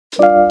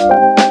You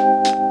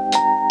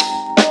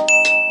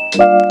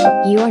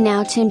are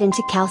now tuned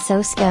into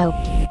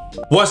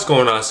CALSOSCOPED. What's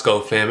going on,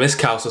 Scope fam? It's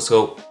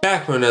CALSOSCOPED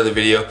back for another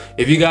video.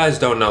 If you guys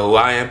don't know who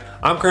I am,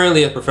 I'm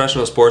currently a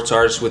professional sports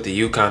artist with the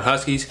Yukon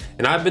Huskies,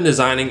 and I've been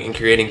designing and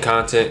creating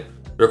content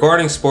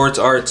recording sports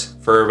arts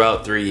for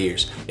about 3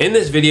 years. In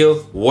this video,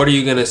 what are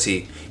you gonna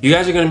see? You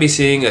guys are gonna be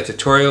seeing a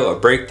tutorial, a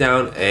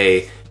breakdown,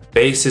 a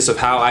basis of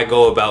how I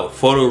go about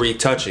photo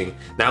retouching.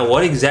 Now,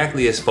 what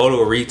exactly is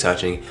photo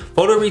retouching?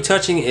 Photo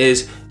retouching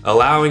is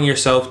allowing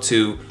yourself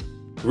to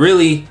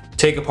really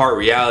take apart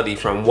reality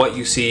from what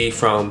you see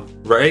from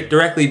right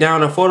directly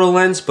down a photo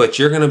lens, but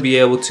you're gonna be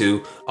able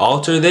to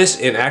alter this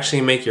and actually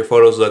make your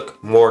photos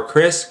look more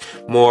crisp,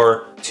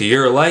 more to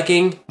your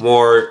liking,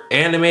 more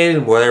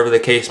animated, whatever the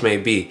case may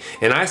be.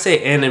 And I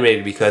say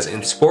animated because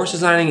in sports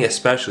designing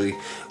especially,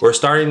 we're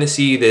starting to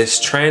see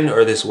this trend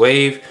or this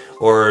wave,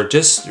 or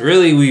just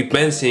really we've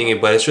been seeing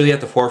it, but it's really at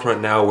the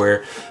forefront now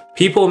where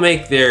people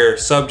make their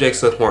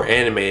subjects look more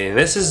animated. And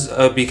this is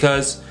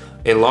because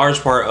in large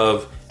part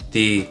of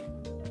the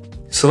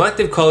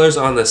selective colors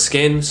on the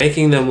skin,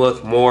 making them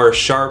look more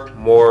sharp,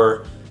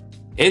 more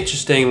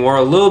interesting, more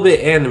a little bit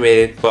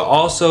animated, but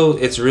also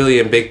it's really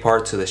in big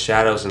part to the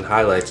shadows and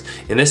highlights.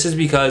 And this is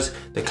because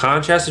the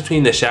contrast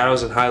between the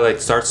shadows and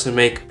highlights starts to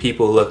make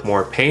people look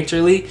more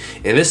painterly,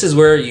 and this is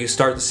where you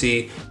start to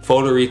see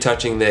photo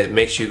retouching that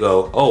makes you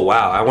go, oh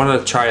wow, I want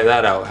to try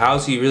that out.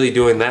 How's he really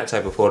doing that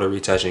type of photo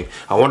retouching?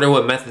 I wonder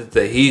what method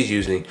that he's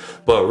using.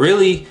 But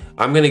really,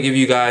 I'm going to give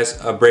you guys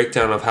a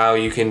breakdown of how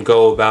you can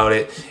go about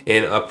it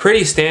in a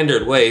pretty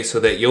standard way so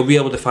that you'll be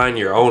able to find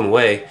your own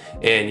way,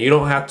 and you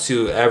don't have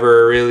to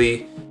ever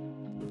really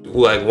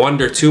like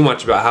wonder too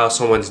much about how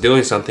someone's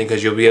doing something,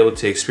 because you'll be able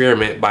to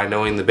experiment by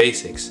knowing the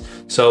basics.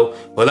 So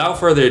without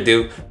further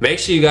ado, make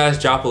sure you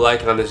guys drop a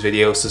like on this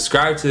video,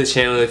 subscribe to the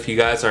channel if you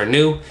guys are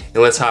new,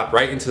 and let's hop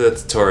right into the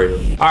tutorial.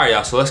 Alright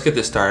y'all, so let's get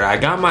this started. I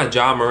got my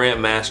Ja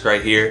Morant mask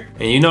right here,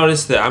 and you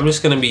notice that I'm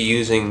just going to be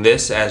using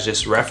this as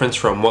just reference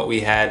from what we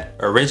had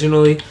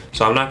originally,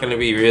 so I'm not going to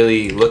be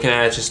really looking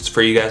at it, just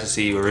for you guys to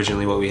see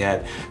originally what we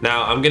had.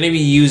 Now I'm going to be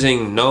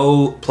using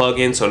no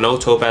plugins, so no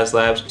Topaz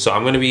Labs, so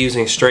I'm going to be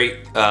using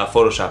straight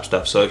Photoshop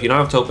stuff. So if you don't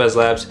have Topaz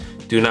Labs,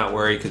 do not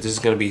worry, because this is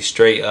going to be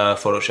straight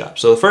Photoshop.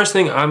 So the first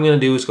thing I'm going to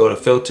do is go to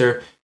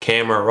Filter,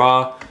 Camera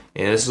Raw,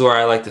 and this is where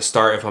I like to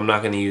start if I'm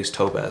not going to use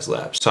Topaz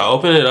Labs. So I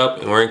open it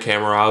up and we're in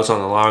Camera Raw. It's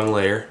on the long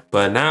layer,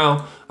 but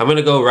now I'm going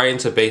to go right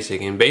into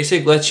Basic, and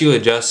Basic lets you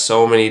adjust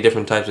so many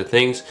different types of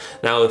things.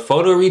 Now with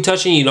photo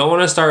retouching, you don't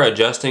want to start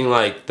adjusting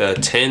like the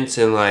tints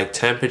and like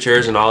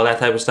temperatures and all that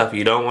type of stuff.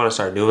 You don't want to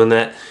start doing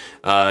that.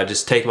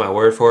 Just take my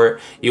word for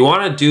it. You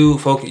want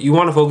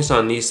to focus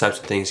on these types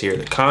of things here: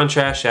 the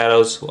contrast,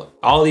 shadows,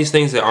 all these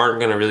things that aren't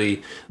going to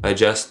really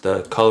adjust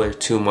the color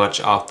too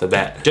much off the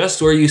bat,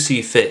 just where you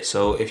see fit.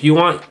 So if you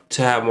want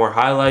to have more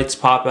highlights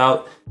pop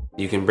out,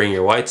 you can bring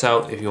your whites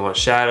out. If you want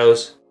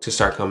shadows to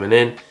start coming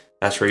in,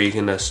 that's where you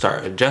can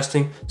start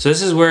adjusting. So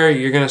this is where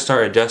you're going to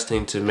start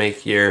adjusting to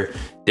make your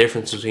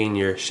difference between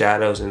your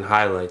shadows and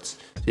highlights.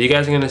 So you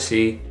guys are going to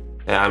see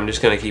that I'm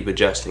just going to keep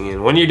adjusting.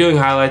 And when you're doing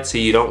highlights,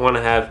 see, you don't want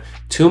to have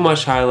too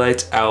much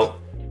highlights out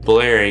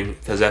blaring,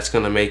 because that's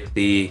going to make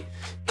the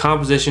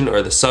composition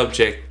or the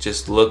subject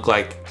just look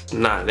like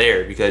not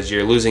there, because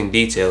you're losing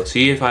detail.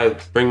 See, if I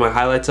bring my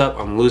highlights up,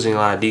 I'm losing a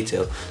lot of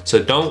detail.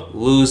 So don't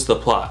lose the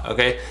plot,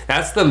 okay?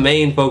 That's the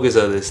main focus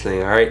of this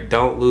thing, all right?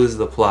 Don't lose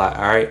the plot,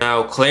 all right?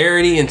 Now,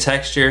 clarity and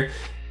texture,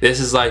 this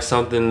is like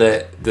something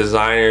that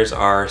designers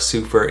are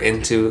super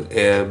into,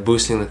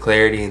 boosting the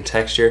clarity and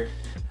texture.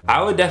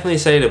 I would definitely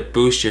say to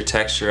boost your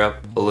texture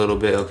up a little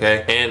bit,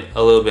 okay? And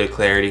a little bit of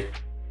clarity.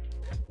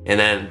 And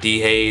then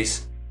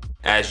dehaze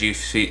as you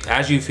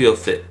feel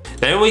fit.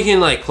 Then we can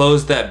like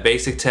close that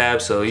Basic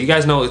tab. So you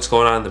guys know what's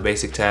going on in the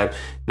Basic tab.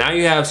 Now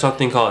you have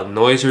something called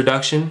noise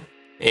reduction.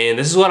 And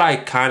this is what I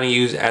kind of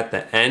use at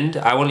the end.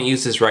 I wouldn't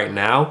use this right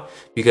now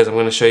because I'm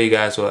going to show you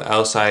guys what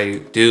else I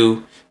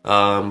do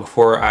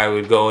before I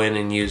would go in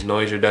and use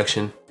noise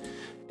reduction.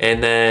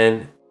 And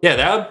then yeah,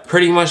 that would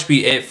pretty much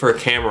be it for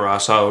Camera Raw.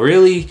 So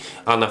really,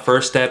 on the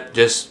first step,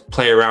 just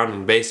play around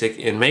in Basic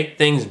and make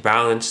things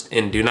balanced,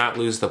 and do not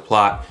lose the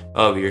plot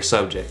of your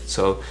subject.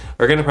 So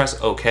we're gonna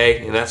press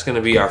OK, and that's gonna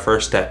be our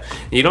first step.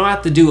 You don't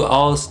have to do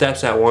all the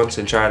steps at once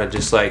and try to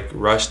just like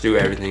rush through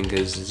everything,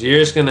 because you're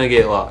just gonna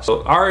get lost.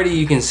 So already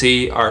you can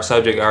see our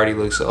subject already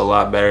looks a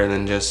lot better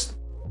than just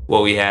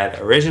what we had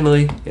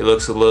originally. It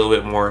looks a little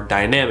bit more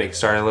dynamic,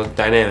 starting to look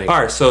dynamic. All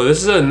right, so this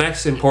is the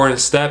next important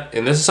step,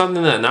 and this is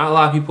something that not a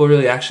lot of people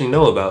really actually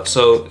know about.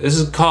 So this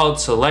is called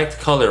Select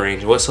Color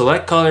Range. What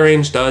Select Color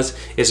Range does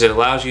is it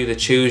allows you to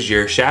choose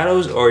your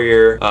shadows or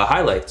your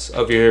highlights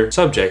of your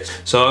subjects.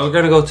 So we're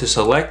gonna go to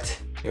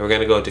Select, and we're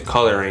gonna go to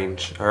Color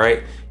Range, all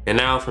right? And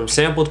now from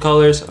sampled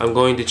colors, I'm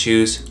going to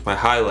choose my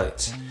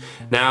highlights.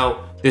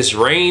 Now, this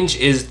range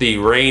is the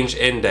range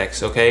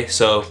index, okay?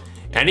 So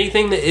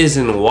anything that is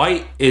in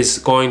white is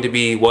going to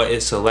be what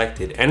is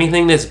selected.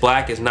 Anything that's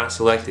black is not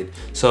selected.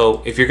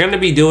 So if you're going to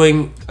be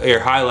doing your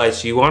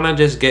highlights, you want to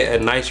just get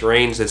a nice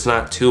range that's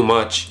not too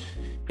much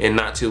and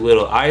not too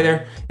little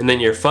either. And then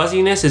your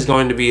fuzziness is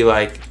going to be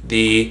like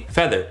the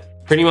feather.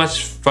 Pretty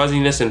much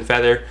fuzziness and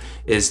feather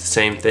is the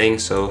same thing.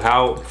 So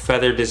how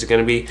feathered is it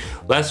going to be?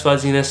 Less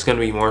fuzziness is going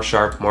to be more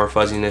sharp, more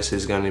fuzziness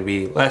is going to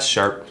be less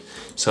sharp.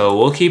 So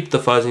we'll keep the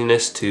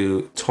fuzziness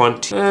to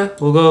 20,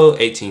 we'll go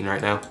 18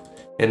 right now.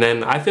 And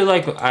then I feel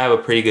like I have a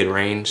pretty good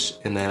range.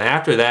 And then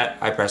after that,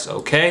 I press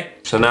OK.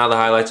 So now the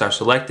highlights are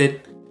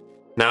selected.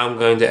 Now I'm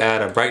going to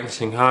add a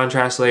brightness and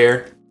contrast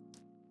layer,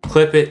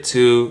 clip it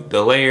to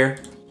the layer,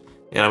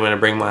 and I'm going to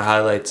bring my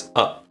highlights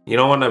up. You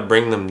don't want to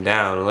bring them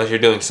down unless you're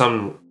doing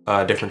some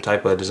different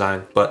type of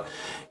design, but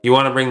you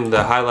want to bring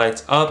the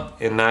highlights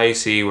up, and now you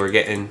see we're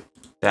getting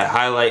that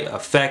highlight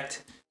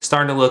effect,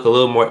 starting to look a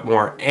little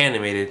more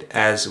animated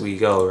as we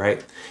go,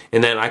 right?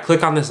 And then I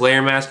click on this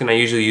layer mask, and I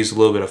usually use a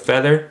little bit of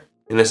feather,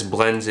 and this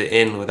blends it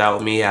in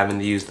without me having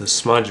to use the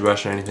smudge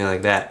brush or anything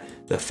like that.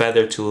 The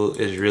feather tool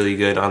is really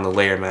good on the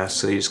layer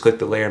mask. So you just click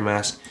the layer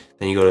mask,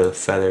 then you go to the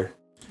feather.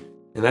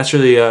 And that's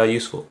really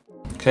useful.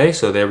 Okay,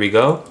 so there we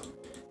go.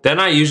 Then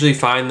I usually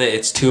find that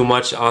it's too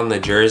much on the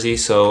jersey,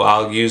 so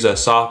I'll use a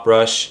soft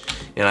brush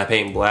and I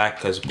paint black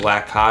because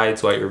black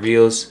hides, white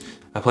reveals.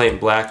 I paint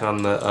black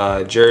on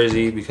the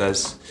jersey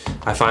because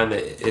I find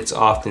that it's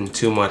often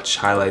too much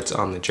highlights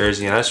on the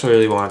jersey, and I just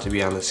really want it to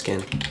be on the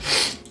skin.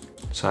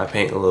 So I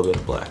paint a little bit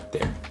of black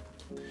there.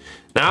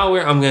 Now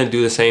I'm going to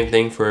do the same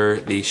thing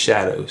for the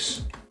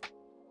shadows.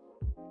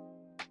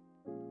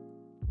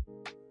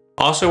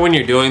 Also, when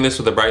you're doing this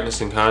with the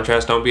brightness and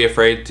contrast, don't be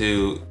afraid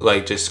to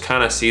like just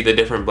kind of see the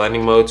different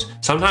blending modes.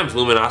 Sometimes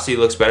luminosity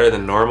looks better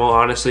than normal,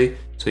 honestly.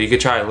 So you could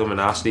try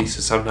luminosity.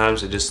 So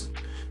sometimes it just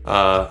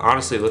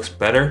honestly looks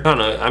better. I don't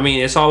know. I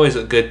mean, it's always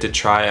good to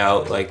try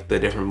out like the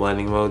different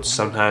blending modes.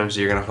 Sometimes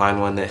you're gonna find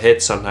one that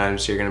hits.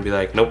 Sometimes you're gonna be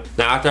like, nope.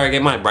 Now after I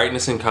get my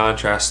brightness and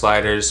contrast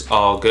sliders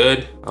all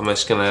good, I'm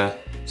just gonna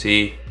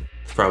see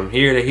from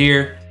here to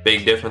here,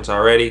 big difference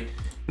already.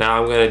 Now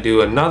I'm gonna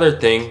do another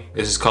thing.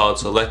 This is called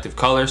selective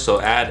color.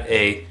 So add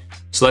a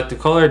selective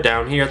color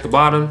down here at the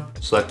bottom,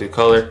 selective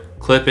color,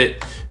 clip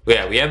it.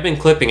 Yeah, we have been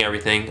clipping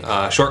everything.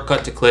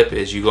 Shortcut to clip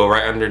is you go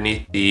right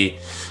underneath the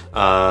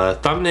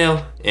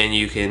thumbnail and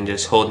you can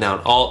just hold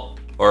down Alt,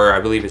 or I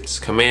believe it's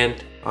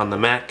Command on the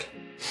Mac,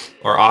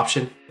 or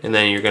Option, and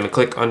then you're gonna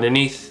click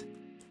underneath.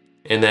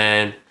 And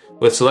then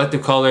with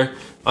selective color,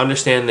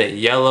 understand that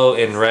yellow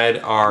and red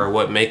are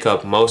what make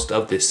up most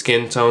of the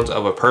skin tones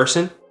of a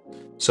person.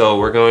 So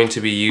we're going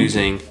to be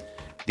using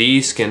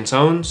these skin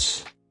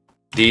tones,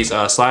 these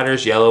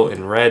sliders, yellow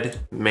and red,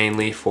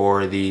 mainly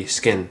for the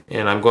skin.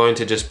 And I'm going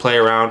to just play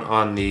around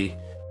on the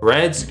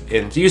reds,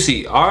 and you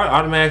see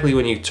automatically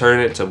when you turn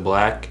it to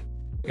black,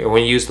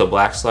 when you use the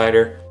black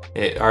slider,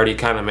 it already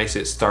kind of makes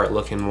it start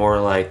looking more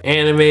like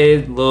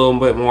animated, a little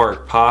bit more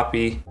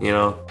poppy, you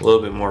know, a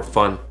little bit more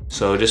fun.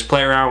 So just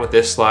play around with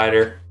this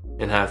slider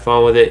and have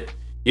fun with it.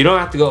 You don't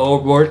have to go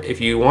overboard. If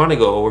you want to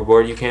go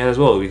overboard, you can as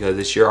well, because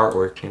it's your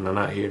artwork and I'm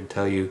not here to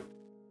tell you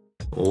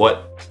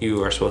what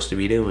you are supposed to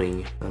be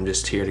doing. I'm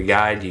just here to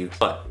guide you.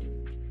 But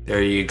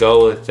there you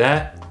go with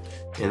that.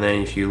 And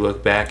then if you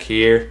look back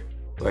here,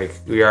 like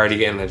we're already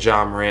getting a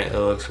John Morant that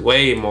looks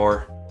way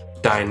more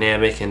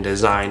dynamic and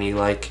designy.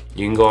 Like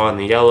you can go on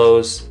the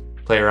yellows,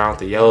 play around with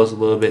the yellows a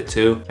little bit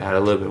too, add a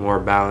little bit more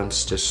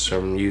balance just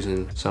from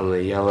using some of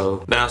the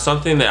yellow. Now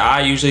something that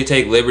I usually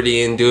take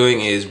liberty in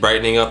doing is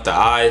brightening up the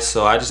eyes.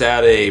 So I just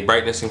add a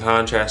brightness and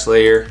contrast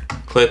layer,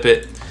 clip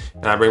it,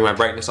 and I bring my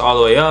brightness all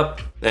the way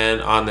up.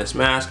 Then on this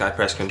mask, I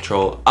press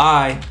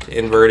Control-I to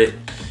invert it.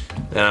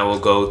 Then I will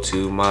go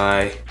to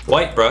my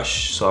white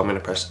brush. So I'm gonna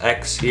press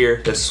X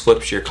here. This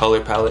flips your color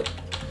palette.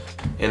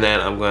 And then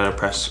I'm gonna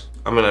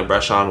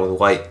brush on with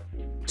white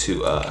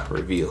to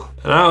reveal.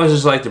 And I always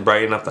just like to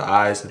brighten up the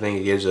eyes. I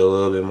think it gives it a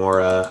little bit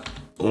more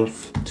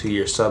oomph to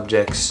your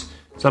subjects.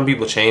 Some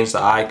people change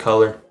the eye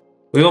color.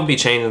 We won't be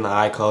changing the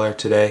eye color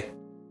today,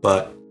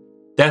 but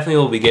definitely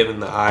will be giving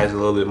the eyes a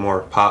little bit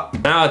more pop.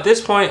 Now at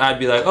this point, I'd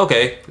be like,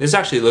 okay, this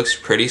actually looks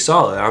pretty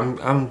solid.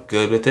 I'm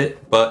good with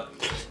it, but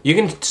you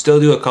can still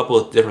do a couple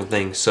of different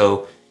things.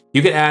 So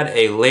you could add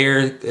a layer,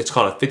 it's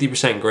called a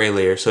 50% gray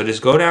layer. So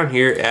just go down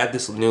here, add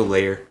this new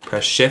layer,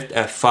 press Shift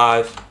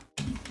F5.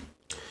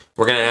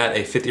 We're gonna add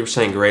a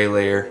 50% gray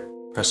layer,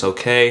 press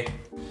OK.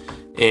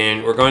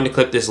 And we're going to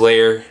clip this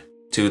layer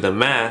to the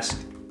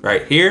mask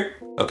right here,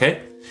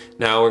 okay?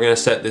 Now we're gonna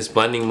set this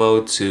blending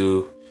mode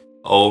to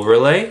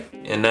overlay.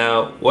 And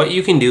now what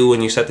you can do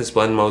when you set this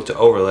blend mode to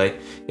overlay,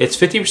 it's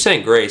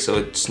 50% gray, so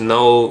it's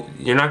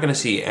you're not gonna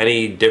see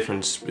any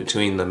difference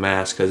between the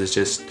mask because it's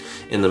just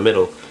in the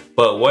middle.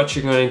 But what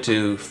you're going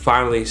to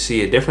finally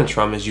see a difference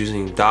from is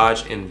using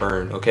dodge and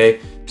burn, okay?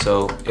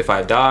 So if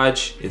I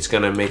dodge, it's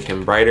gonna make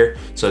him brighter.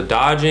 So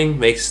dodging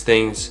makes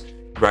things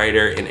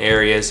brighter in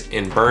areas,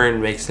 and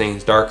burn makes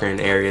things darker in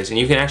areas. And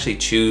you can actually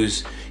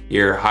choose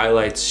your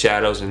highlights,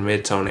 shadows, and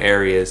mid-tone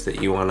areas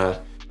that you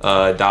wanna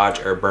dodge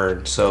or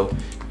burn. So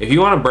if you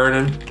wanna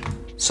burn them,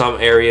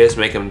 some areas,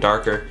 make them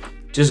darker,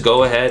 just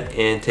go ahead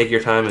and take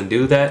your time and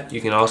do that.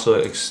 You can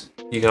also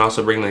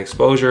bring the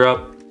exposure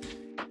up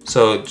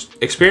So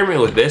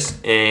experiment with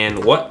this,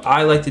 and what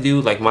I like to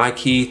do, like my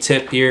key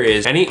tip here,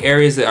 is any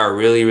areas that are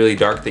really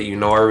dark, that you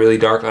know are really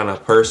dark on a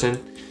person,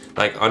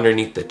 like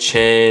underneath the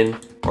chin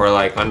or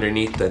like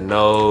underneath the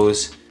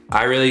nose,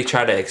 I really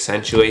try to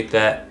accentuate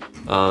that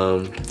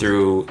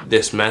through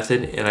this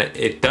method, and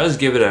it does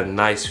give it a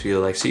nice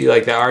feel. Like, see,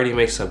 like that already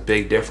makes a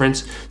big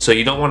difference. So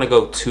you don't want to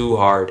go too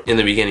hard in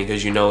the beginning,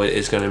 because you know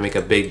it's going to make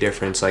a big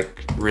difference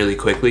like really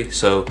quickly.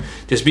 So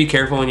just be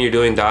careful when you're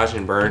doing dodge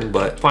and burn,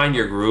 but find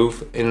your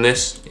groove in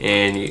this,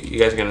 and you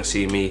guys are going to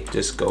see me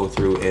just go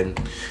through and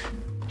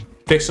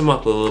fix them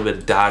up a little bit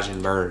of dodge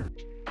and burn.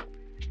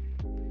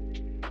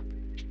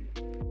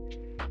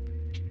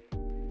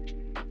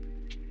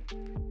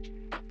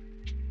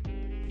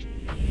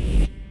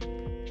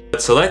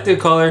 Selective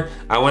color,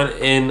 I went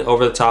in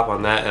over the top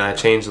on that, and I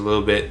changed a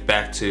little bit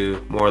back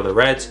to more of the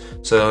reds.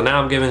 So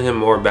now I'm giving him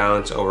more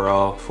balance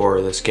overall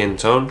for the skin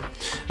tone.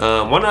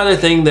 One other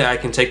thing that I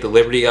can take the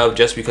liberty of,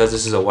 just because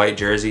this is a white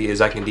jersey, is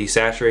I can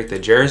desaturate the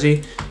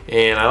jersey.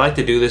 And I like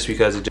to do this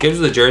because it gives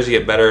the jersey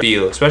a better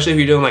feel, especially if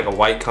you're doing like a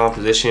white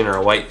composition or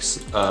a white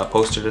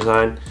poster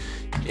design.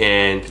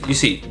 And you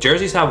see,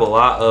 jerseys have a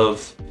lot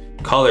of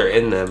color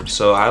in them,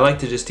 so I like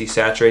to just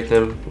desaturate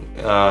them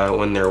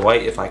when they're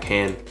white if I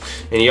can.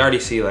 And you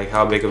already see like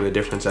how big of a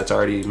difference that's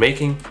already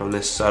making from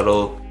this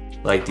subtle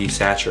like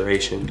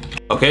desaturation.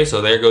 Okay,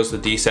 so there goes the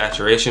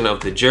desaturation of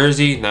the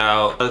jersey.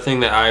 Now, another thing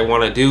that I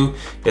want to do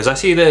is, I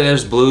see that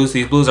there's blues.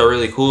 These blues are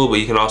really cool, but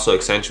you can also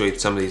accentuate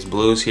some of these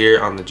blues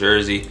here on the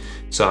jersey.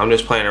 So I'm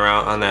just playing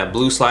around on that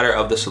blue slider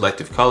of the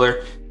selective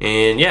color.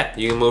 And yeah,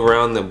 you can move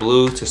around the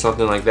blue to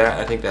something like that.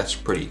 I think that's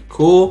pretty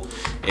cool.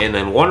 And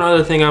then one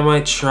other thing I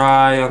might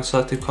try on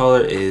selective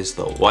color is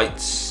the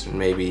whites.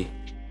 Maybe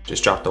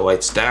just drop the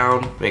whites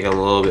down, make them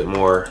a little bit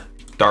more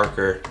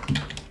darker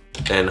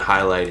and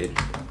highlighted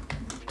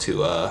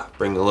to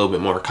bring a little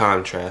bit more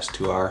contrast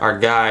to our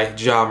guy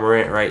Ja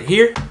Morant right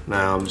here.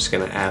 Now I'm just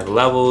gonna add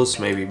levels,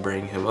 maybe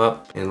bring him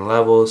up in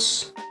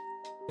levels.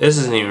 This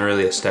isn't even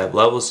really a step.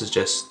 Levels is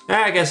just,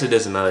 I guess it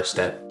is another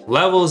step.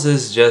 Levels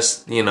is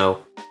just, you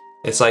know,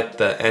 it's like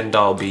the end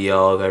all be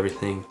all of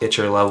everything. Get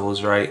your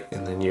levels right,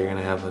 and then you're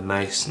gonna have a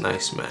nice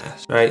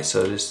mask, right?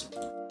 So just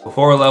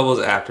before levels,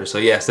 after. So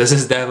yes, this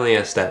is definitely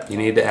a step. You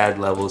need to add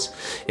levels.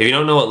 If you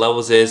don't know what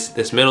levels is,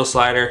 this middle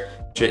slider,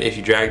 if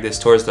you drag this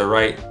towards the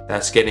right,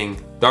 that's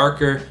getting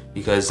darker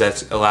because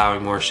that's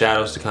allowing more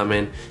shadows to come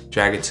in.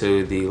 Drag it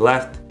to the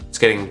left, it's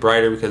getting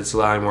brighter because it's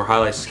allowing more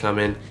highlights to come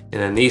in.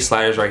 And then these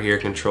sliders right here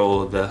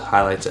control the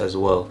highlights as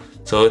well.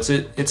 So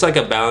it's like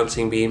a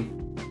balancing beam.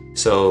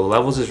 So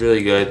levels is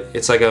really good.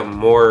 It's like a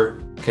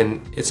more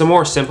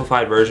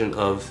simplified version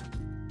of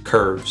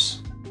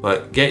curves,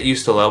 but get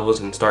used to levels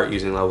and start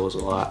using levels a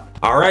lot.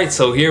 All right,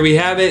 so here we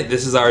have it.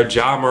 This is our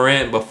Ja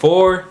Morant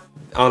before.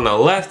 On the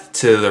left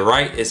to the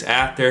right is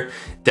after.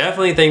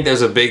 Definitely think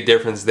there's a big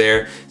difference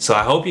there. So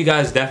I hope you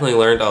guys definitely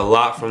learned a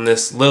lot from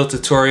this little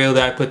tutorial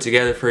that I put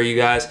together for you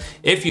guys.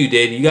 If you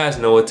did, you guys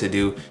know what to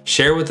do.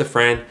 Share with a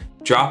friend.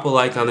 Drop a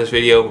like on this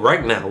video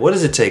right now. What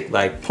does it take?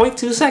 Like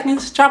 0.2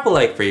 seconds? Drop a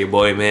like for your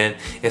boy, man.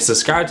 And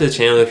subscribe to the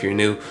channel if you're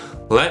new.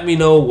 Let me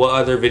know what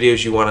other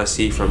videos you want to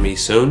see from me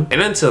soon.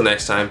 And until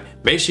next time,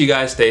 make sure you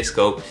guys stay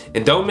scoped.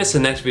 And don't miss the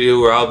next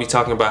video where I'll be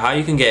talking about how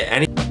you can get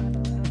any